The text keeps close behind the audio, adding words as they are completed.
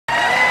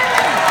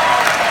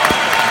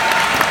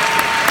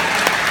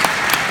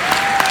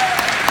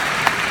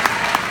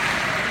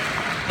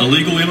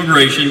Illegal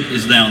immigration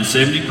is down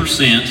 70%.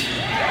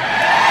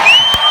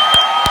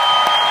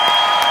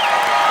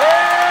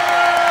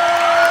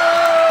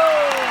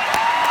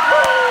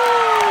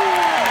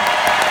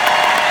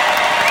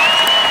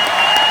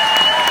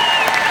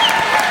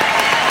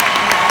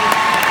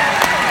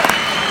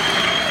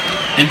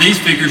 And these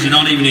figures do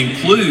not even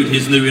include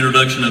his new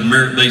introduction of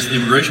merit-based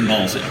immigration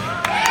policy.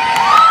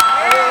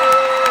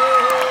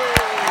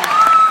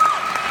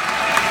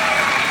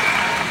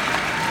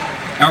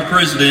 Our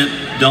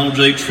President, Donald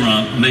J.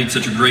 Trump, made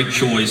such a great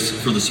choice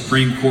for the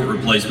Supreme Court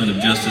replacement of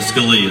Justice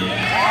Scalia.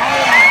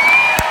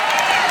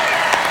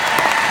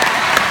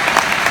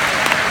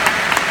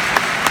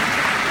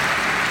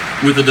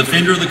 With the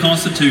defender of the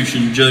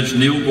Constitution, Judge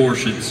Neil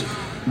Gorsuch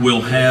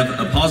will have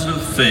a positive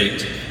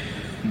effect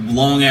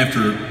long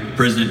after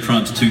President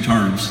Trump's 2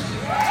 terms.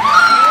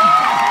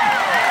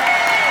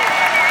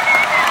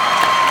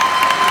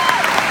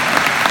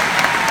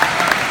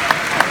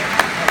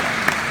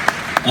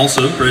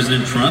 Also,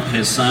 President Trump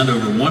has signed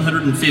over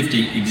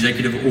 150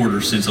 executive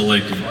orders since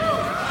elected.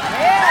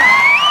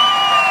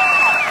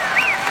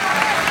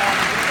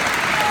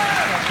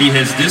 He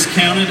has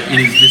discounted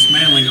and is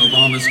dismantling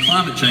Obama's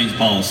climate change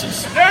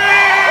policies.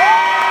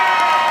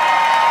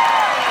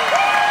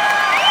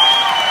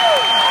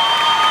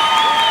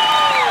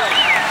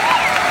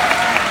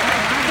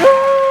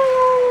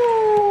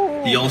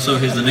 He also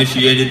has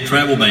initiated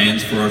travel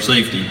bans for our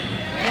safety.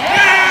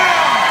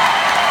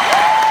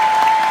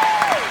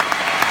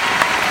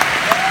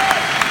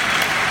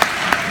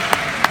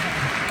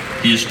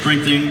 He is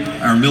strengthening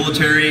our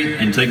military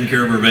and taking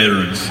care of our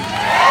veterans.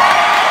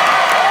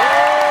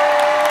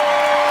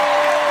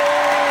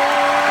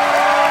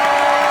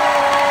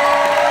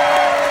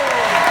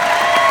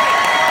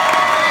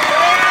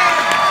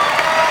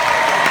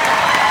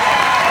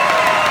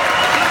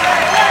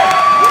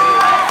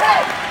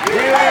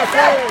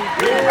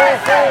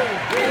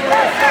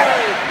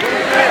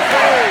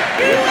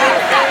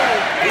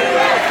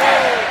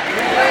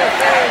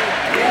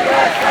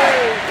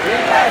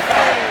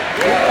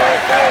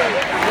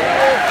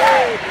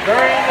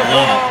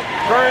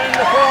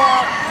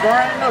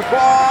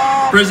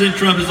 President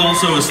Trump is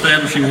also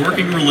establishing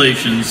working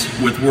relations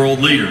with world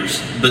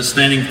leaders, but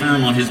standing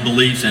firm on his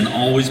beliefs and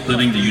always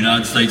putting the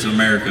United States of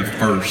America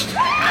first.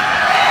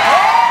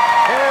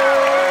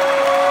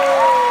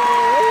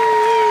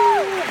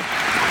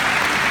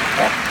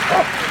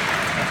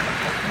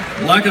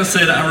 Like I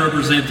said, I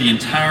represent the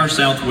entire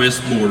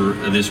southwest border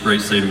of this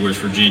great state of West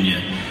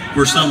Virginia,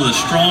 where some of the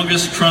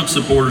strongest Trump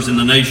supporters in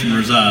the nation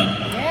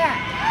reside.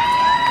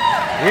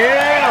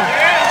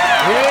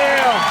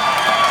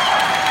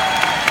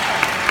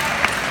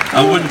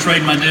 I wouldn't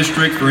trade my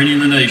district for any in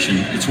the nation.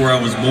 It's where I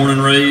was born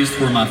and raised,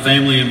 where my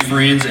family and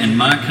friends and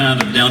my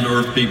kind of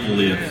down-to-earth people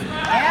live.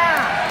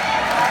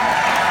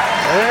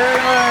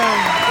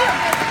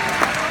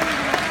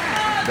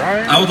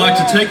 I would like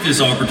to take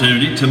this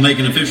opportunity to make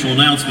an official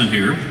announcement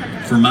here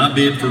for my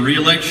bid for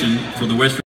re-election for the West Virginia